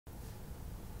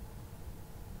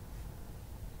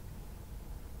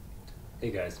Hey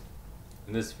guys,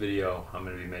 in this video I'm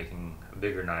going to be making a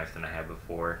bigger knife than I have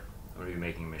before. I'm going to be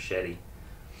making Machete.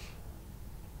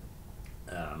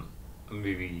 I'm going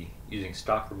to be using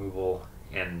stock removal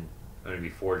and I'm going to be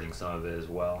forging some of it as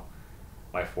well.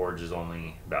 My forge is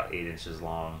only about 8 inches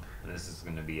long and this is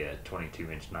going to be a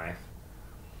 22-inch knife.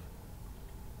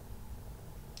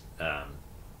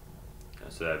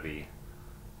 So that'd be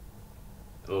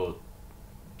a little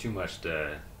too much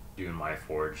to do in my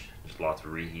forge, just lots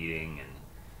of reheating,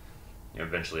 and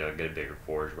eventually I'll get a bigger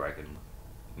forge where I can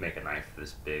make a knife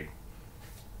this big.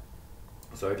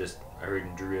 So I already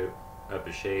drew up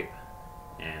a shape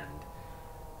and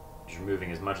just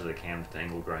removing as much as I can with the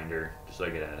angle grinder just so I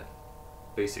get a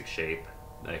basic shape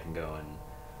that I can go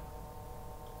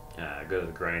and go to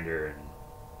the grinder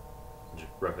and just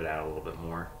rough it out a little bit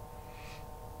more.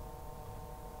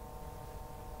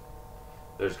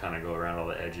 I just kind of go around all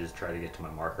the edges, try to get to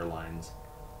my marker lines.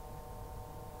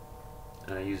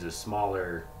 And I use a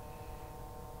smaller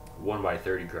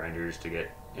 1x30 grinders to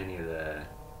get any of the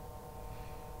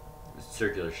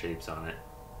circular shapes on it.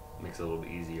 Makes it a little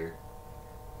bit easier.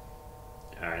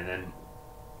 Alright, and then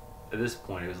at this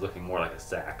point it was looking more like a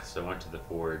sack, so I went to the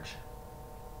forge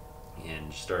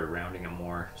and just started rounding it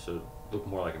more so it looked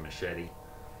more like a machete.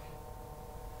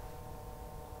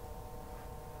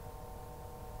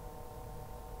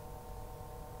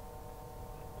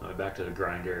 I went back to the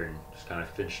grinder and just kind of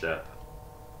finished up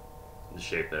the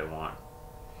shape that I want.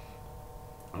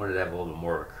 I wanted to have a little bit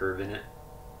more of a curve in it.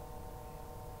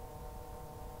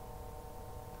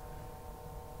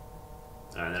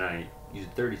 And then I used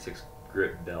a 36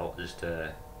 grit belt just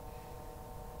to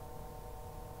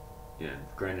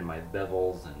grind in my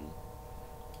bevels, and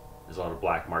there's a lot of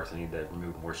black marks. I need to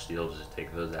remove more steel just to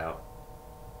take those out.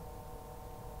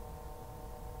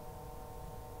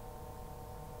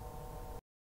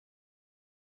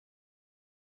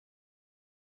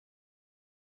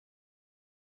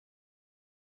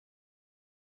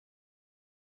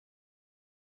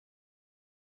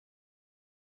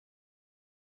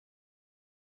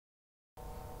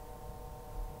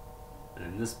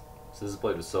 And since this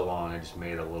blade was so long, I just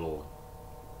made a little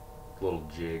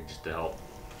jig just to help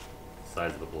the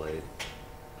size of the blade.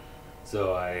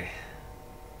 So I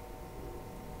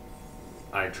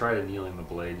tried annealing the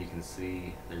blade. You can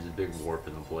see there's a big warp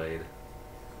in the blade.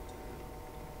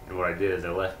 And what I did is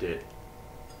I left it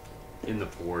in the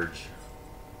forge,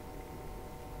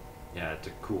 to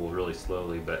cool really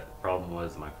slowly, but the problem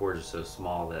was my forge is so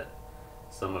small that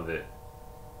some of it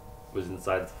was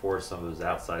inside the forge, some of it was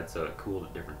outside, so it cooled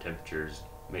at different temperatures,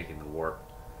 making the warp.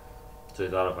 So I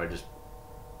thought if I just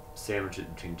sandwich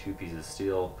it between two pieces of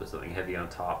steel, put something heavy on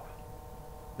top,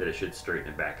 that it should straighten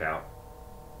it back out.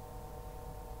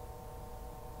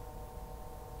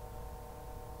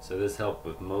 So this helped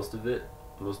with most of the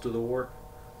warp.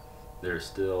 There's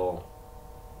still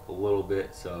a little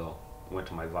bit, so I went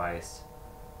to my vise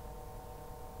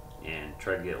and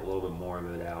tried to get a little bit more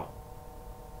of it out.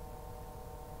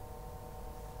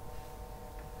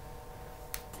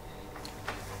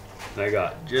 I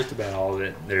got just about all of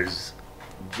it. There's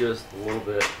just a little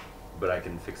bit, but I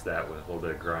can fix that with a little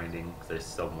bit of grinding because I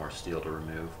still have more steel to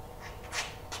remove.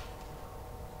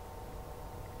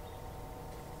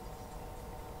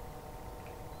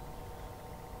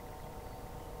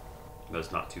 But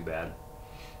it's not too bad.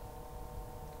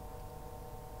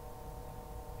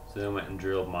 So then I went and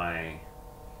drilled my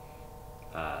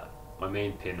my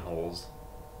main pinholes.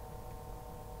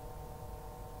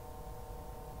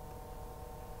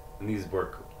 And these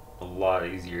work a lot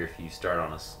easier if you start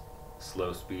on a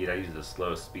slow speed. I use the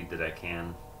slowest speed that I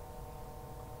can.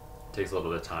 It takes a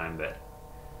little bit of time, but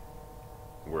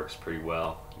it works pretty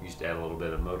well. You just add a little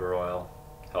bit of motor oil,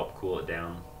 help cool it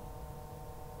down.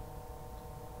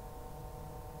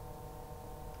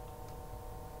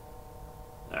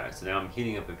 Alright, so now I'm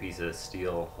heating up a piece of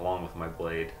steel along with my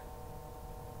blade.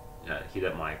 Heat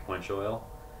up my quench oil.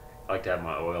 I like to have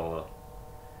my oil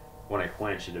when I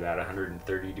quench at about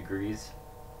 130 degrees,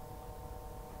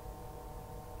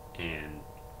 and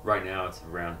right now it's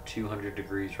around 200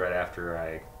 degrees right after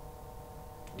I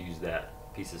use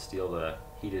that piece of steel to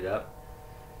heat it up.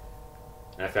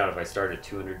 And I found if I start at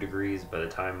 200 degrees, by the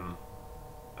time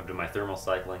I've done my thermal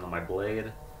cycling on my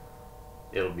blade,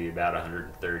 it'll be about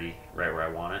 130, right where I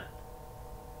want it.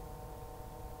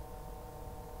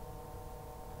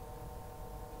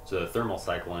 So the thermal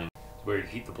cycling is where you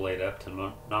heat the blade up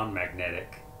to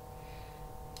non-magnetic,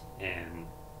 and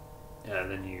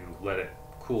then you let it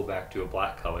cool back to a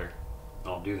black color.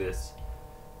 I'll do this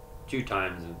 2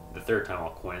 times, and the 3rd time I'll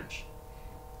quench,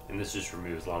 and this just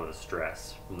removes a lot of the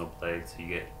stress from the blade, so you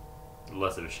get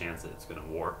less of a chance that it's going to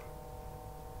warp.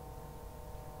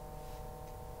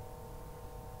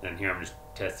 And here I'm just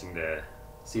testing to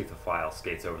see if the file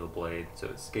skates over the blade. So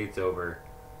it skates over,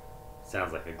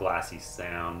 sounds like a glassy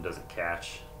sound, doesn't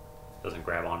catch, doesn't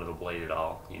grab onto the blade at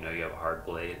all. You know you have a hard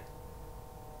blade.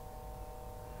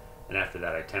 And after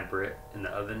that I temper it in the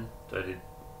oven. So I did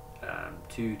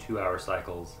two 2-hour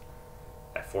cycles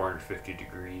at 450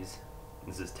 degrees.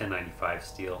 This is 1095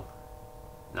 steel.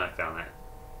 And I found that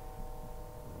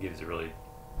gives a really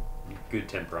good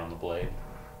temper on the blade.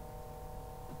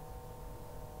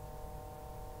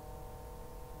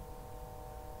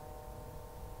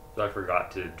 So I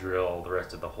forgot to drill the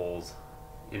rest of the holes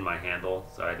in my handle,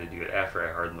 so I had to do it after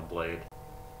I hardened the blade.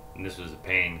 And this was a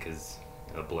pain because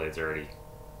the blade's already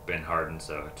been hardened,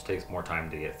 so it just takes more time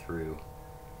to get through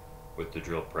with the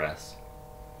drill press.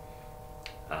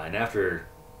 And after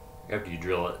you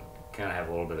drill it, kind of have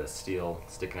a little bit of steel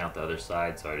sticking out the other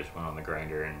side, so I just went on the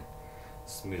grinder and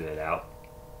smoothed it out.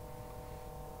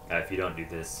 If you don't do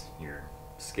this, your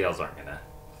scales aren't going to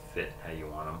fit how you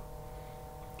want them.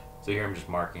 So here I'm just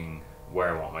marking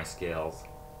where I want my scales.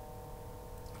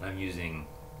 I'm using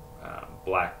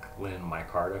black linen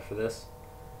micarta for this.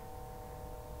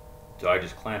 So I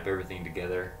just clamp everything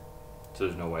together so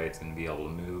there's no way it's going to be able to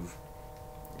move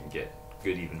and get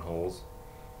good even holes.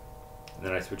 And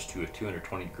then I switch to a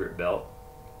 220 grit belt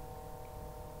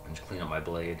and just clean up my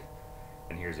blade.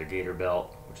 And here's a gator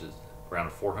belt, which is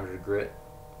around 400 grit.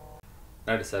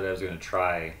 I decided I was going to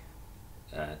try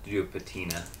to do a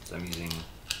patina, so I'm using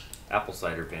apple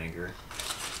cider vinegar.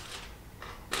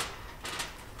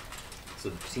 So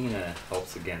the patina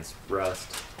helps against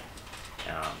rust,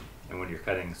 and when you're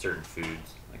cutting certain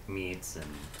foods like meats and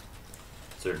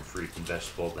certain fruits and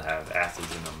vegetables that have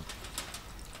acids in them,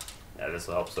 this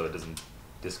will help so it doesn't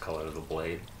discolor the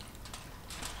blade.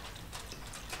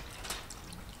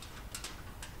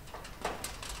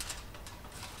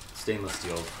 Stainless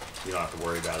steel, you don't have to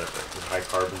worry about it, but with high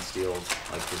carbon steels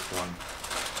like this one,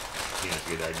 it's a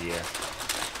good idea.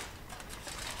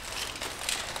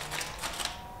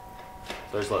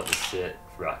 So I just let this sit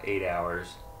for about 8 hours.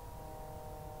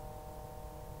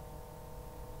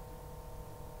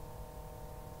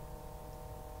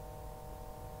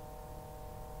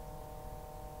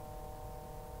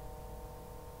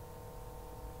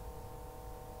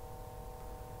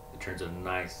 It turns a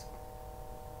nice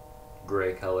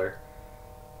gray color.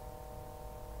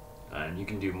 And you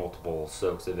can do multiple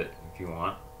soaks of it if you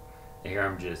want. And here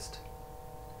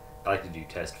I like to do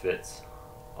test fits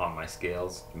on my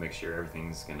scales to make sure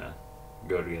everything's gonna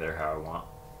go together how I want.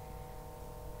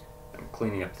 I'm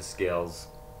cleaning up the scales.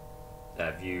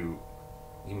 You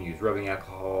can use rubbing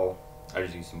alcohol. I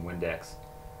just use some Windex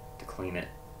to clean it.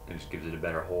 It just gives it a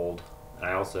better hold. And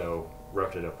I also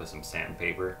roughed it up with some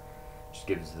sandpaper, which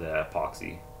gives the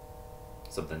epoxy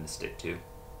something to stick to.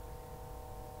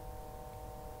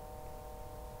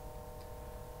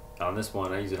 On this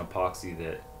one, I use an epoxy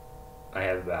that I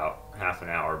have about half an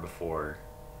hour before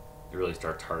it really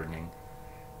starts hardening.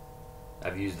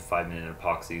 I've used the 5-minute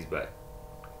epoxies, but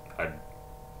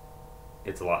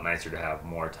it's a lot nicer to have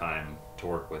more time to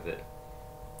work with it,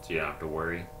 so you don't have to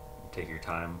worry. You take your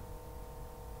time.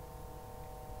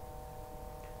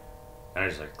 And I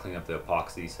just like to clean up the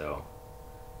epoxy, so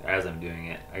as I'm doing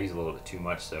it, I use a little bit too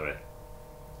much so it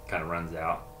kind of runs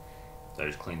out. So I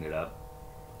just cleaned it up.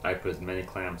 I put as many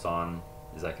clamps on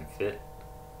as I can fit.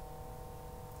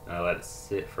 And I let it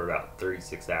sit for about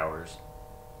 36 hours.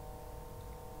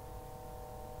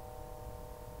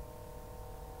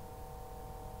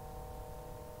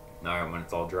 Alright, when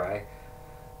it's all dry,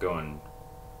 go and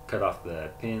cut off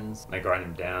the pins. I grind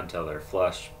them down until they're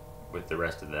flush with the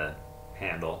rest of the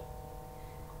handle.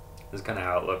 This is kind of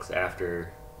how it looks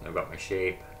after I've got my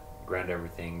shape, grind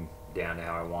everything down to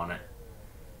how I want it.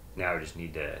 Now I just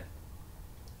need to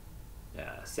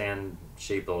sand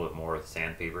shape a little bit more with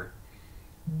sandpaper.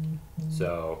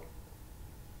 So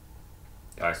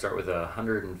I start with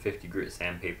 150 grit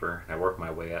sandpaper and I work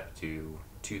my way up to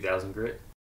 2000 grit.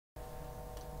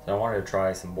 So I wanted to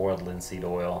try some boiled linseed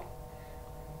oil.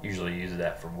 Usually use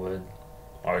that for wood.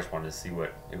 I always wanted to see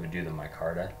what it would do to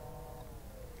micarta.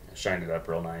 I shined it up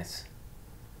real nice.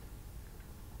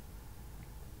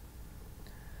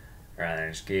 Alright, I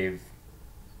just gave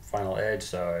final edge,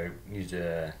 so I used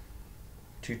a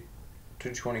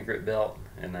 220 grit belt,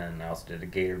 and then I also did a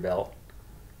gator belt.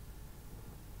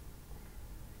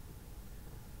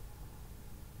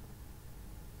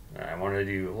 I wanted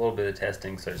to do a little bit of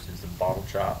testing, so I just did some bottle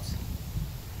chops.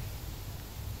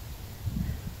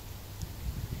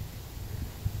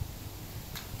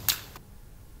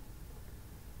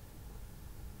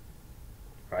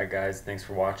 Alright guys, thanks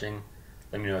for watching.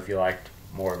 Let me know if you liked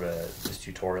more of this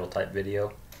tutorial type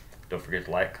video. Don't forget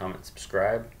to like, comment,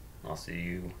 subscribe. I'll see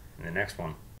you in the next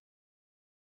one.